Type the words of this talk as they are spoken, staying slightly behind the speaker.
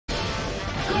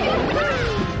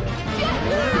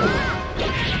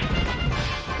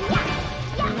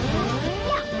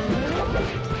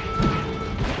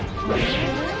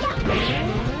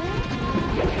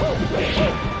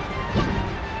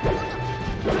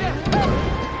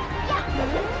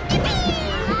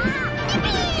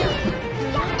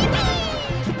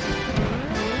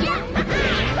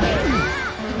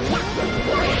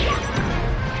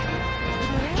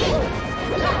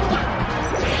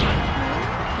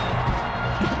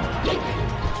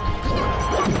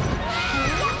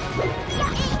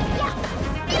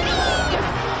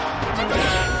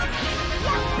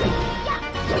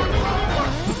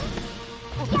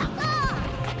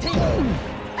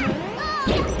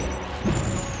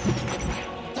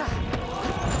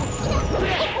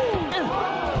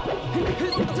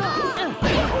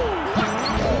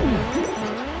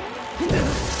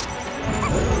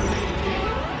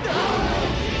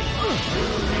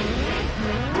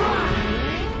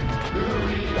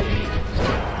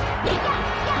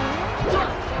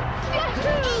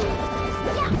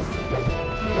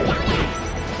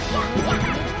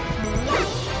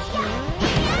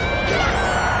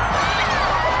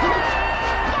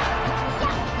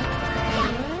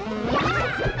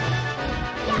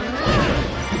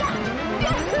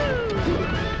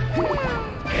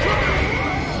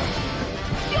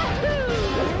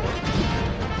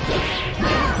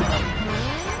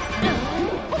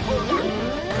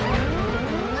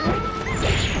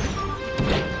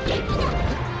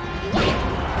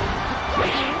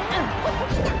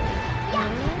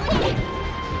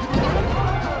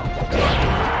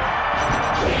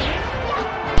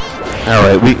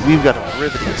Alright, we've got a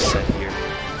riveting set here.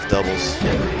 Doubles. This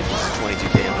is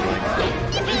 22K on the line.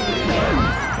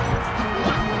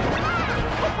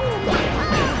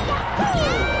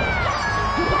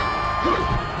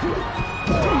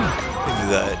 We've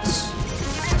got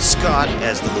Scot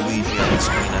as the Luigi on the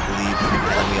screen, I believe. And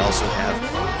then we also have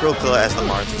KrillKilla as the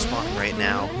Martha spawning right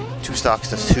now. 2 stocks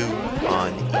to 2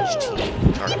 on each team.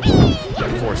 Or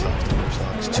 4 stocks to 4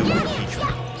 stocks. 2 for each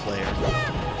player.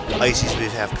 Ices we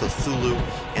have Cthulhu,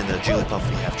 and the Jigglypuff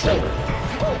we have Tripper.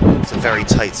 It's a very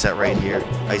tight set right here.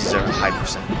 Ices are a high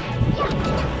percent.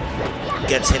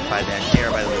 Gets hit by that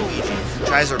dare by Luigi.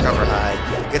 Tries to recover high.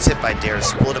 Gets hit by dare.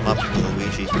 Split him up from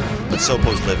Luigi. But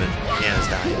Sopo's living and is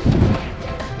dying.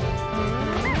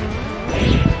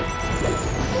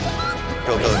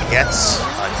 KrillKilla gets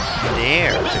a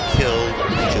dare to kill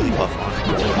Jigglypuff on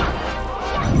it.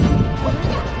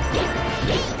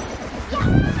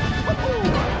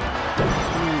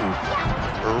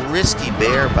 Risky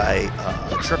bear by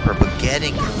Tripper, but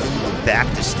getting Cthulhu back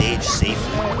to stage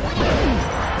safely.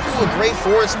 Ooh, a great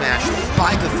forward smash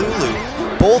by Cthulhu.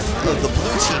 Both of the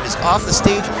blue team is off the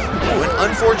stage. Ooh, an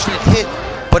unfortunate hit,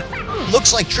 but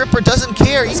looks like Tripper doesn't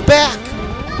care. He's back.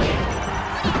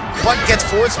 But gets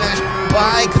forward smash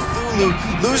by Cthulhu,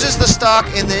 loses the stock,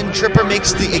 and then Tripper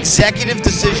makes the executive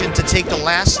decision to take the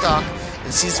last stock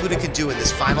and sees what it can do in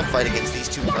this final fight against these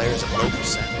two players at low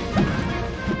percent.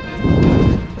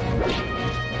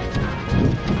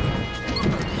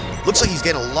 Looks like he's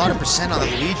getting a lot of percent on the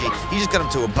Luigi. He just got him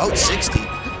to about 60.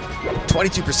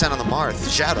 22% on the Marth.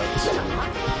 Shadows.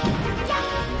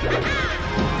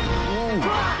 Ooh.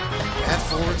 Bad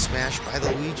forward smash by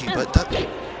the Luigi, but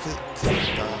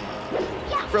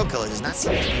KrillKilla does not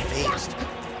seem to be phased.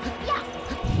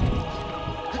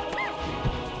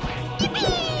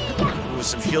 Ooh,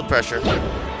 some shield pressure.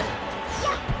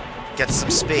 Gets some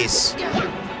space.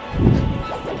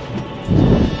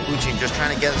 Blue team just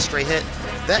trying to get a straight hit.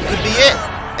 That could be it.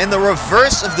 And the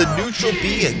reverse of the neutral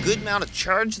B, a good amount of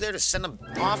charge there to send him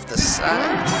off the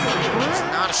side. It's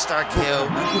not a star KO.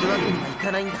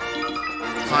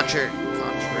 Contrary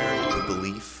to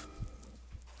belief.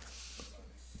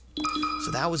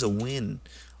 So that was a win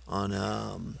on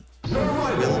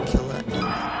KrillKilla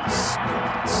and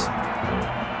Scot's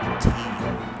team.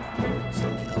 So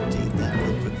let me update that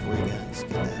real quick for you guys.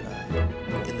 Get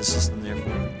that in the system there for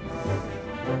you.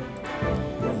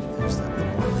 There's that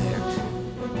one there.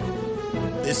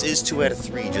 This is 2 out of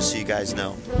 3, just so you guys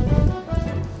know.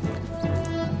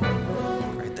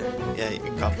 Right there. Yeah, you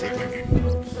can copy it.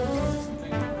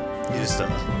 You just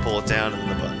pull it down and then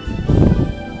the button.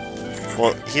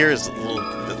 Well, here's a little.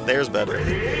 There's better.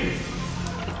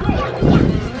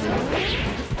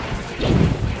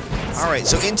 Alright,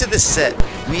 so into this set,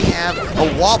 we have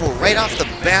a wobble right off the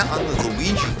bat on the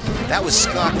Luigi. That was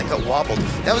Scot that got wobbled.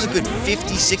 That was a good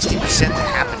 50-60% to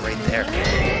happen right there.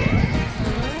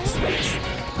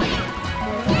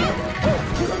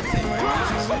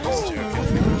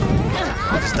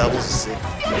 Just doubles is sick.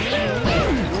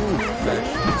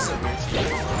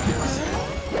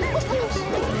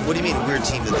 What do you mean weird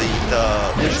team? Which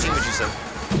team would you say?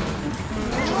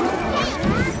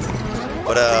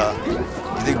 But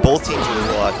you think both teams really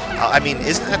a lot? I mean,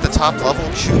 isn't that the top level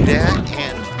Chudat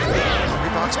and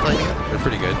Hungrybox play together? They're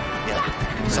pretty good.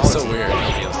 Yeah. It's so weird.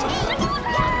 Nobody else does that.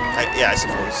 Yeah, I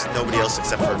suppose nobody else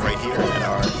except for right here at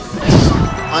our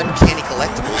Uncanny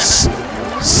Collectables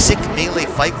Sick Melee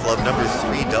Fight Club number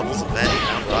 3 doubles event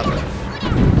round robin.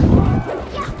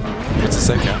 What's the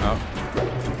second count?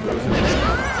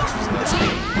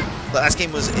 The last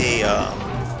game was a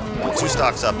 2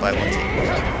 stocks up by 1 team.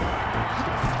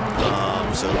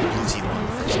 So blue team won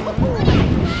the first game.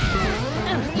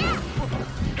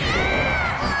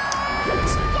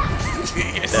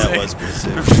 That was pretty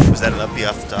sick. Was that an up B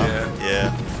off the top?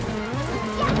 Yeah.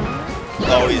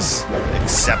 Always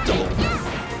acceptable.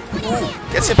 Ooh,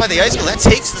 gets hit by the icicle. That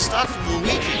takes the stock from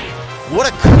Luigi. What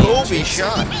a Kobe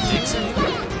shot.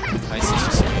 Ice is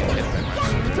just being hit by much.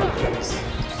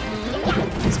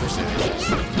 Especially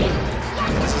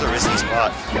this is a risky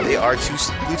spot. They are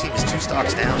blue team is 2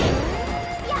 stocks down.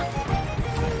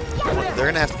 They're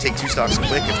gonna have to take 2 stocks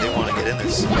quick if they want to get in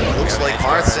this. Looks like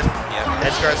Marth's in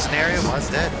edgeguard scenario. Marth's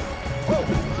dead.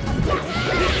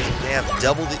 They have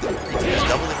double the amount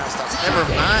of stocks. Never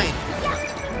mind.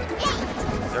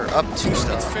 They're up 2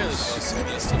 stocks. It's fairly close. I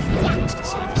mean, it's still fairly close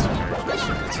considering this character.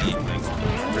 The team, like,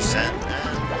 percent. But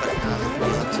I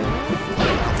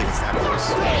don't think it's that close.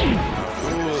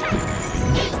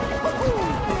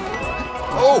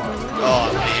 Oh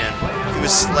man. He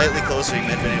was slightly closer. He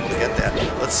might have been able to get that.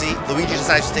 Let's see. Luigi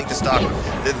decides to take the stock.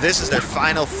 This is their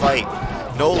final fight.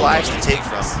 No lives to take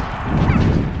from.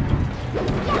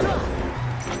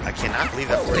 I cannot believe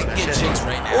that forward smash.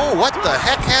 Right now. Oh, what the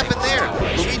heck happened there?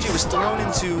 Luigi was thrown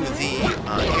into the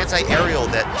anti-aerial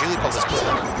that Jigglypuff was put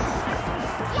on.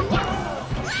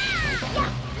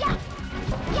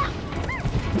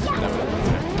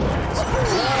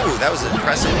 Ooh, that was an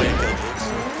impressive way to kill Jigs.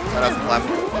 Right off the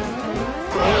platform.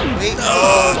 Oh, wait.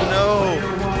 Oh, no.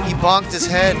 He bonked his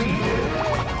head.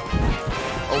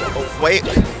 Oh, wait.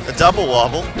 A double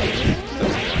wobble.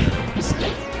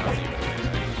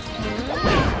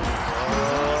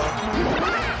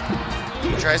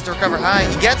 Tries to recover high.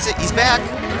 He gets it. He's back.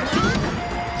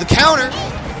 The counter.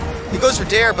 He goes for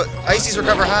dare, but Icy's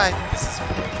recover high. This is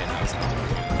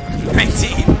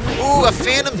 19. Ooh, a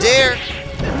phantom dare.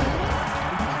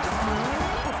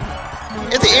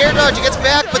 At the air dodge, he gets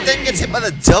back, but then gets hit by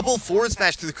the double forward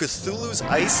smash through Cthulhu's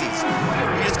Ices.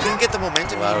 He just couldn't get the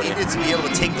momentum he needed to be able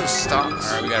to take those stocks.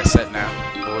 Alright, we got a set now,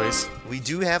 boys. We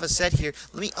do have a set here.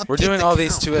 Let me update We're doing all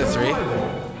these 2 out of 3.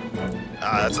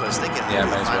 That's what I was thinking. Yeah,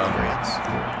 might as well.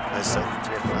 That's 3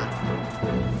 out of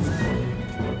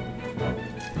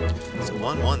 5. So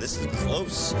 1-1. This is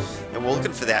close, and we're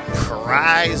looking for that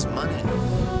prize money.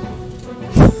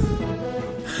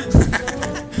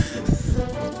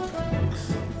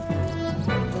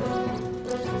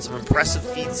 Some impressive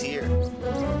feats here. I'm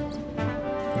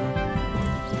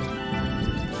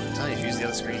telling you, use the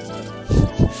other screens.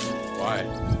 Why? I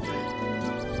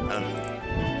don't know.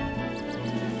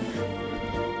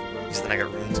 Because then I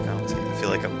got runes commentating. I feel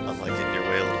like I'm like getting your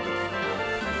way a little bit.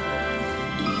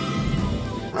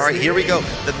 Alright, here we go.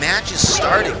 The match is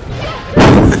starting.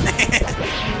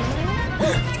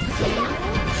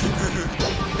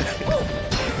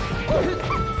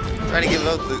 Trying to give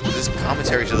out this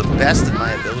commentary to the best of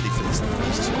my ability for these 2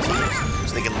 teams,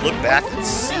 so they can look back and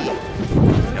see,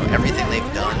 everything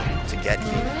they've done to get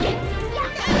here.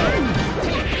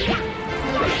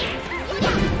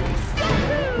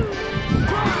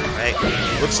 Right,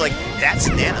 looks like that's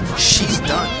Nana. She's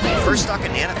done. First stock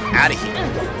of Nana out of here.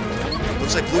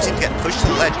 Looks like blue team's getting pushed to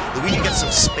the ledge. Luigi gets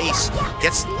some space,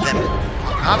 gets them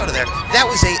out of there. That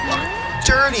was a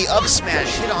dirty up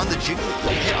smash hit on the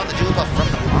Jigglypuff from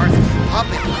the Marth,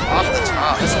 popping off the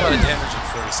top. That's a lot of damage in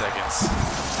 40 seconds.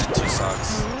 And 2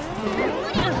 stocks.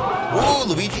 Ooh,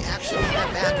 Luigi actually made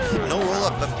that back. No roll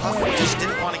up, but Puff just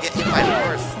didn't want to get hit by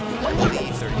Marth. I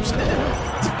believe 30%.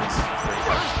 That's nice.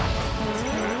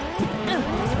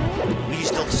 Luigi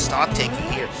still stock taking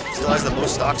here. Still has the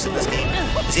most stocks in this game.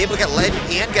 He's able to get ledge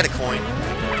and get a coin.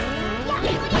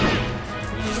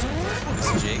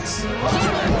 Jigs.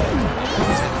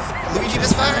 Luigi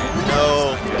misfire?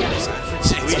 No.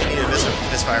 Luigi needed a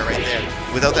misfire right there.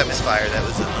 Without that misfire, that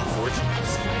was unfortunate.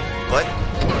 But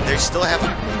they still have a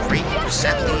great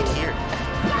percent lead here.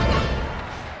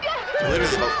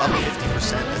 Literally about up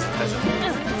 50% as of I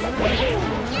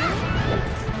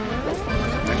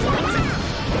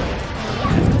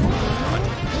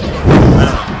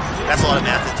don't know. That's a lot of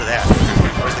math into that.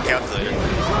 Where's the calculator?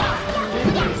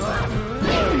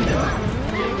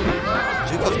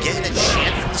 Of getting a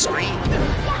chant from the screen.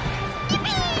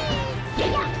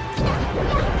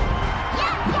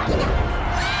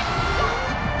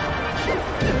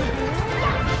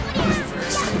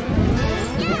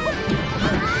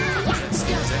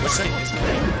 What's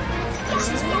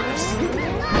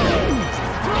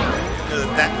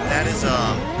that? That is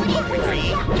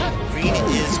green. Green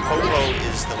is Popo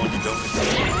is the one you don't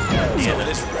control. Yeah, that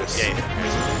is reverse. Yeah.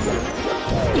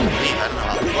 I don't know.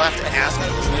 We'll have to ask them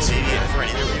maybe for an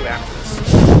interview after this.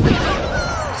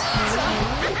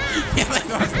 Yeah, like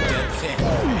I was a dead fan.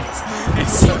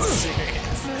 It's so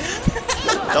serious.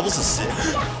 Doubles is sick. It's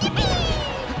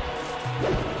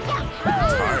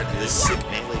hard, dude. This sick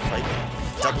melee fight.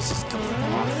 Doubles is coming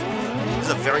off. This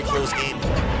is a very close game.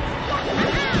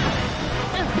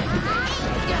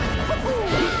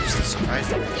 I'm still surprised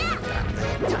that we're getting back.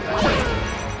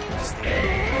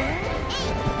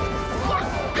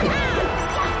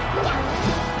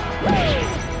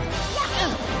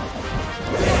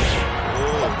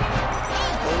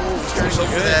 Go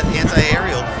for that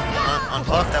anti-aerial on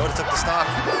Puff. That would have took the stock.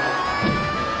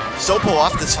 Sopo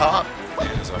off the top.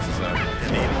 Yeah, it's off the top.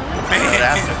 Yeah, maybe. Right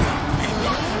after.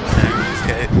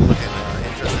 Okay, looking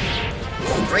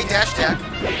interesting. Great dash attack.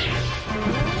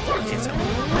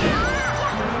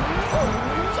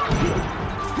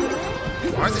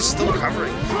 Arthur's still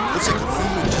recovering. Looks like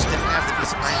Cthulhu just didn't have the piece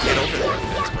of mind to get over there.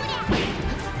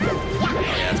 Oh,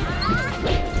 yeah.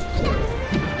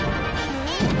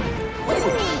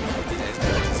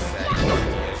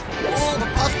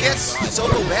 Puff gets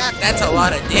Soto back. That's a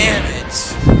lot of damage.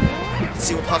 Let's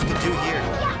see what Puff can do here.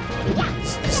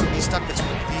 He's stuck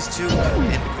between 2,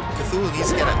 and Cthulhu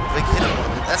needs to get a big hit on one.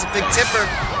 That's a big tipper.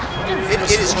 It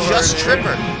is just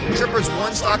Tripper. Tripper's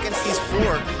 1 stock against these 4.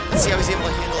 Let's see how he's able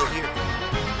to handle it here.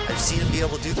 I've seen him be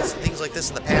able to do things like this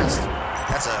in the past.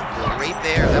 That's a great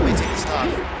bear. That may take the stock.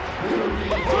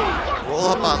 Roll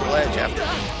up on the ledge after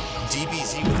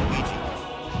DBZ with Luigi.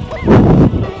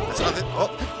 That's another. Oh.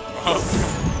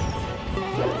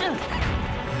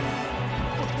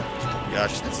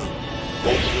 Gosh,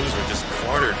 both blues were just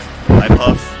cornered by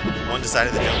Puff. One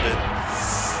decided to jump in.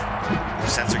 The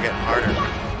sensor getting harder.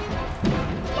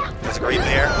 That's a great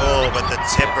bear. Oh, but the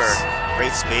tipper.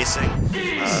 Great spacing.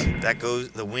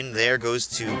 The win there goes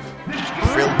to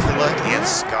KrillKilla and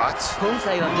Scot.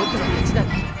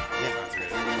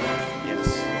 Yes.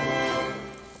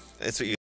 That's what you